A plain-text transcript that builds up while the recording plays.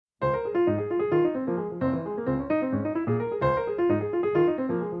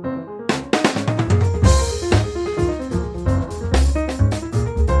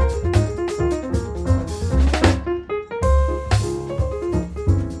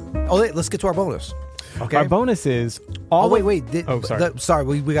wait, let's get to our bonus. Okay. Our bonus is all. Wait. Sorry. Sorry,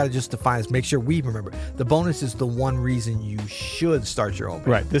 we got to just define this. Make sure we remember. The bonus is the one reason you should start your own band.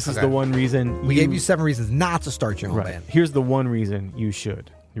 Right. This is the one reason. We gave you 7 reasons not to start your own band. Here's the one reason you should.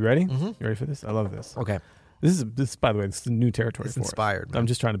 You ready? Mm-hmm. You ready for this? I love this. Okay. This, by the way, this is new territory it's for inspired. us. I'm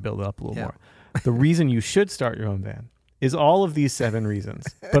just trying to build it up a little more. The reason you should start your own band is all of these 7 reasons,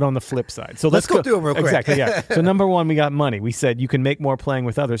 but on the flip side. So let's go through them real quick. Exactly, yeah. So number 1, we got money. We said you can make more playing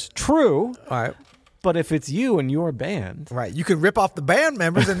with others. True. All right. But if it's you and your band... Right. You can rip off the band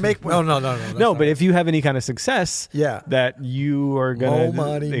members and make... No. No, but if you have any kind of success... Yeah. That you are going to... More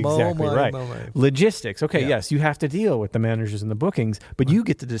money, exactly, more right. money. Logistics. Okay, yes, you have to deal with the managers and the bookings, but you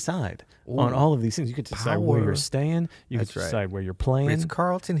get to decide on all of these things. You get to decide where you're staying. You get to decide where you're playing.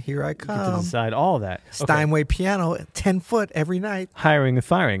 Ritz-Carlton, here I come. You get to decide all of that. Steinway piano, 10 foot every night. Hiring and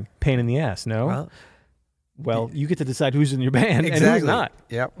firing. Pain in the ass, no? Well, you get to decide who's in your band and who's not.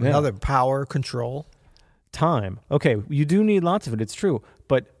 Yep. Yeah. Another power, control. Time. Okay, you do need lots of it, it's true.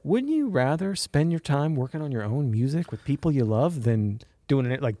 But wouldn't you rather spend your time working on your own music with people you love than doing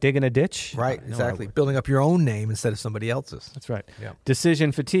it like digging a ditch? Right, exactly. Building up your own name instead of somebody else's. That's right. Yep.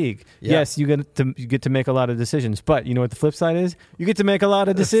 Decision fatigue. Yep. Yes, you get to make a lot of decisions. But you know what the flip side is? You get to make a lot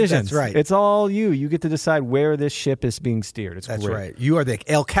of decisions. That's right. It's all you. You get to decide where this ship is being steered. That's great. right. You are the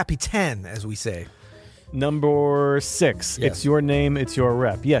El Capitan, as we say. Number 6, it's your name, it's your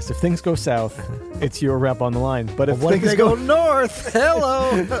rep. Yes, if things go south, it's your rep on the line. But if things go north,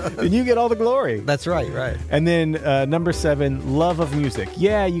 hello, then you get all the glory. That's right. And then number 7, love of music.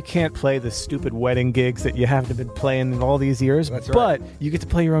 Yeah, you can't play the stupid wedding gigs that you haven't been playing all these years, but you get to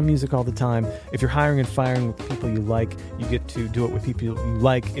play your own music all the time. If you're hiring and firing with the people you like, you get to do it with people you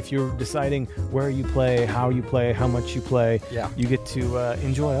like. If you're deciding where you play, how much you play, you get to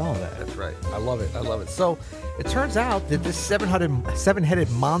enjoy all of that. That's right. I love it. So it turns out that this seven-headed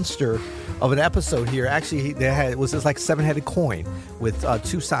monster of an episode here actually it was just like 7-headed coin with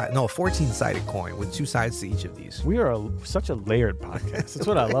 14-sided coin with 2 sides to each of these. We are such a layered podcast. That's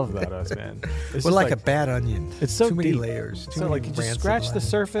what I love about us, man. We're like a bad onion. It's so too many deep. layers. So like you just scratch the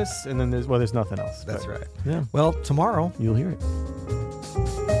surface and then there's nothing else. That's right. Yeah. Well, tomorrow you'll hear it.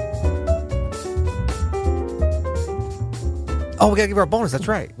 Oh, we got to give our bonus. That's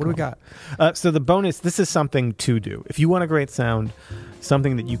right. What do we got? So the bonus, this is something to do. If you want a great sound,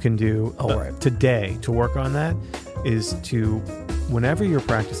 something that you can do today to work on that is to, whenever you're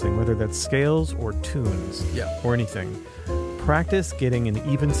practicing, whether that's scales or tunes or anything, practice getting an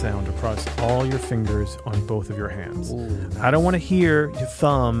even sound across all your fingers on both of your hands. Ooh, nice. I don't want to hear your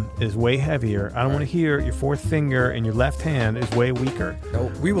thumb is way heavier. I don't want to hear your 4th finger and your left hand is way weaker.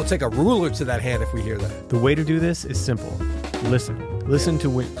 No, we will take a ruler to that hand if we hear that. The way to do this is simple. Listen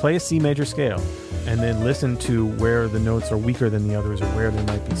to play a C major scale, and then listen to where the notes are weaker than the others or where they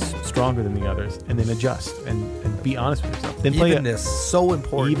might be stronger than the others, and then adjust and be honest with yourself. Then evenness, so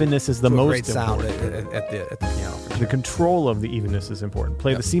important. Evenness is the most great sound important. at the piano. The control of the evenness is important.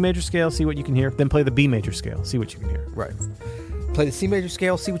 Play the C major scale, see what you can hear. Then play the B major scale, see what you can hear. Right. Play the C major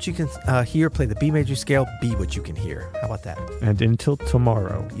scale, see what you can hear. Play the B major scale, be what you can hear. How about that? And until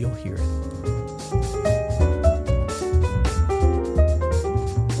tomorrow, you'll hear it.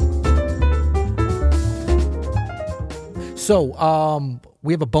 So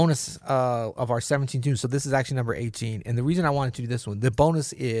we have a bonus of our 17 tunes. So this is actually number 18. And the reason I wanted to do this one, the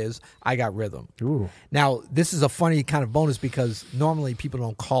bonus is I Got Rhythm. Ooh. Now, this is a funny kind of bonus because normally people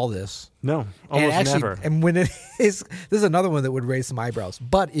don't call this. No, almost never. And when it is, this is another one that would raise some eyebrows.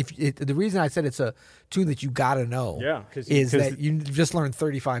 But the reason I said it's a tune that you got to know is that you just learned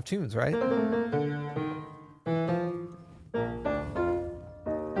 35 tunes, right?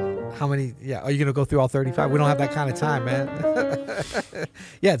 How many? Yeah. Are you going to go through all 35? We don't have that kind of time, man.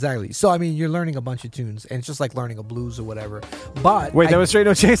 Yeah, exactly. So, I mean, you're learning a bunch of tunes, and it's just like learning a blues or whatever. But wait, that was Straight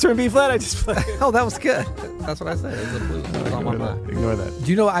No Chaser and B flat? I just played. Oh, that was good. That's what I said. It was a blues. It was on my mind. Ignore that.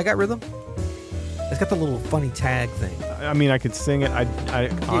 Do you know I Got Rhythm? It's got the little funny tag thing. I mean, I could sing it. I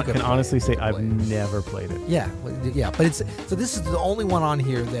can honestly say I've never played it. Yeah. But it's so this is the only one on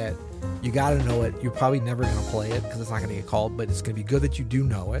here that you got to know it. You're probably never going to play it because it's not going to get called, but it's going to be good that you do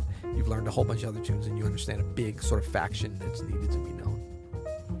know it. You've learned a whole bunch of other tunes and you understand a big sort of faction that's needed to be known.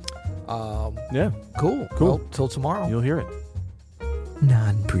 Yeah. Cool. Well, till tomorrow. You'll hear it.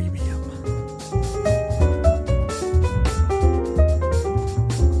 Non-premium.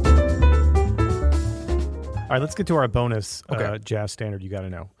 All right, let's get to our bonus jazz standard you got to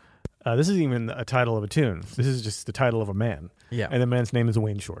know. This isn't even a title of a tune. This is just the title of a man. Yeah. And the man's name is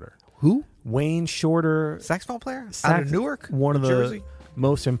Wayne Shorter. Who? Wayne Shorter. Saxophone player? Out of Newark? One of Jersey?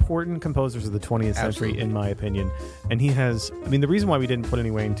 most important composers of the 20th century, in my opinion. And he has, I mean, the reason why we didn't put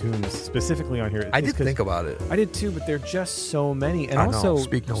any Wayne tunes specifically on here, I did think about it. I did too, but there are just so many, and I also know.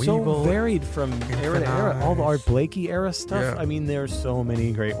 Speak No so Evil, varied from era to era. All the Art Blakey era stuff. Yeah. I mean, there's so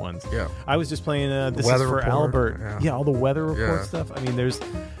many great ones. Yeah. I was just playing This Weather Is for Report, Albert. yeah. All the Weather Report Yeah. stuff. I mean, there's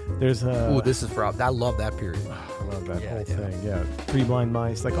Ooh, This Is for Albert. I love that period. I love that Yeah, whole yeah. thing. Yeah, Three Blind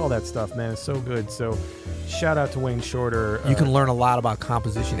Mice, like all that stuff, man, it's so good. So, shout out to Wayne Shorter. You can learn a lot about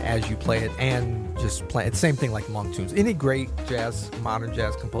composition as you play it, and just play it. Same thing like Monk tunes. Any great modern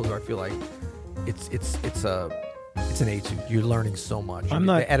jazz composer, I feel like it's an etude. You're learning so much.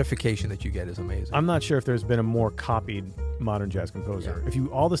 The edification that you get is amazing. I'm not sure if there's been a more copied modern jazz composer. Yeah.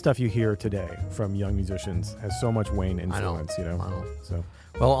 All the stuff you hear today from young musicians has so much Wayne influence. I know. So,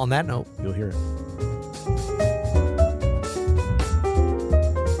 Well, on that note, you'll hear it.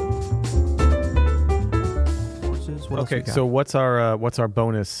 what else we Okay, got? so what's our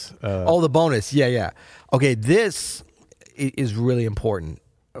bonus? The bonus. Yeah. Okay, this is really important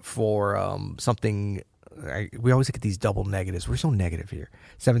for something. We always get these double negatives. We're so negative here.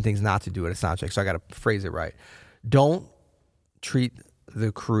 7 things not to do at a sound check. So I got to phrase it right. Don't treat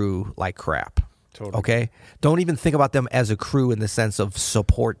the crew like crap. Totally. Okay? Don't even think about them as a crew in the sense of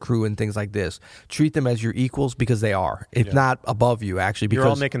support crew and things like this. Treat them as your equals because they are. If not above you, actually. Because You're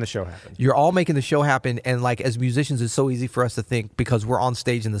all making the show happen. You're all making the show happen. And like as musicians, it's so easy for us to think because we're on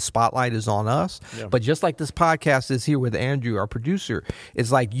stage and the spotlight is on us. Yeah. But just like this podcast is here with Andrew, our producer,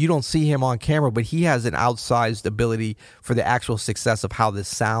 it's like you don't see him on camera, but he has an outsized ability for the actual success of how this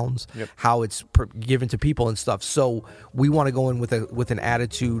sounds, how it's given to people and stuff. So we want to go in with an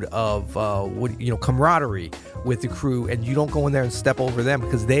attitude of camaraderie with the crew, and you don't go in there and step over them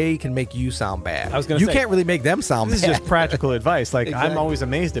because they can make you sound bad. I was going to say, you can't really make them sound this bad. is just practical advice. Like Exactly. I'm always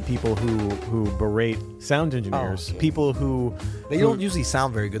amazed at people who berate sound engineers. Oh, yeah. People who don't usually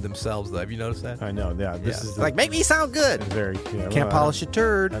sound very good themselves, though. Have you noticed that? I know. Yeah, this is like make me sound good. very Can't polish a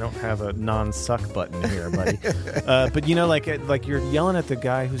turd. I don't have a non-suck button here, buddy. But like you're yelling at the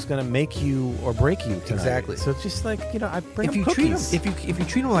guy who's going to make you or break you tonight. Exactly. So it's just like I bring If him you treat them, cookies. if you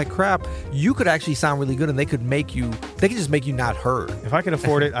treat them like crap, you could actually sound really good, and they could just make you not heard. If I could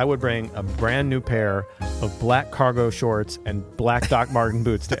afford it, I would bring a brand new pair of black cargo shorts and black Doc Marten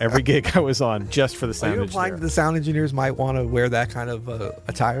boots to every gig I was on, just for the Are sound you implying engineer. that the sound engineers might want to wear that kind of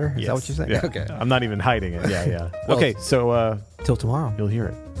attire? Is that what you're saying? Yeah. Okay. I'm not even hiding it. Yeah. Well, okay, so Till tomorrow. you'll hear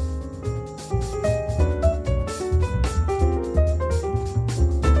it.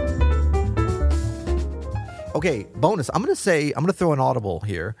 Okay, bonus. I'm going to throw an audible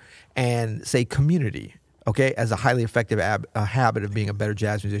here and say community. Okay, as a highly effective habit of being a better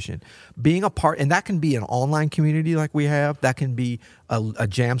jazz musician, being a part, and that can be an online community like we have. That can be a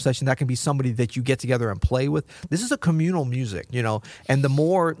jam session. That can be somebody that you get together and play with. This is a communal music, and the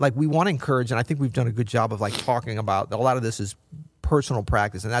more like we want to encourage, and I think we've done a good job of like talking about a lot of this is personal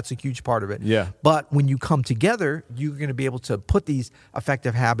practice, and that's a huge part of it. Yeah. But when you come together, you're going to be able to put these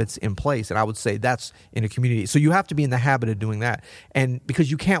effective habits in place, and I would say that's in a community. So you have to be in the habit of doing that, and because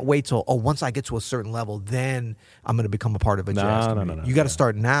you can't wait till once I get to a certain level, then I'm going to become a part of a jazz community. No. You got to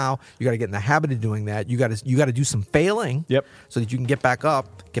start now. You got to get in the habit of doing that. You got to do some failing. Yep. So that you can get back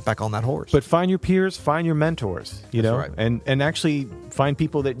on that horse. But find your peers, find your mentors, right. and actually find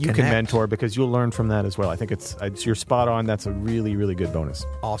people that you can Connect. mentor because you'll learn from that as well. I think it's you're spot on. That's a really, really good bonus.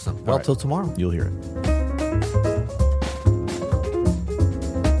 Awesome. Well, right. till tomorrow. You'll hear it.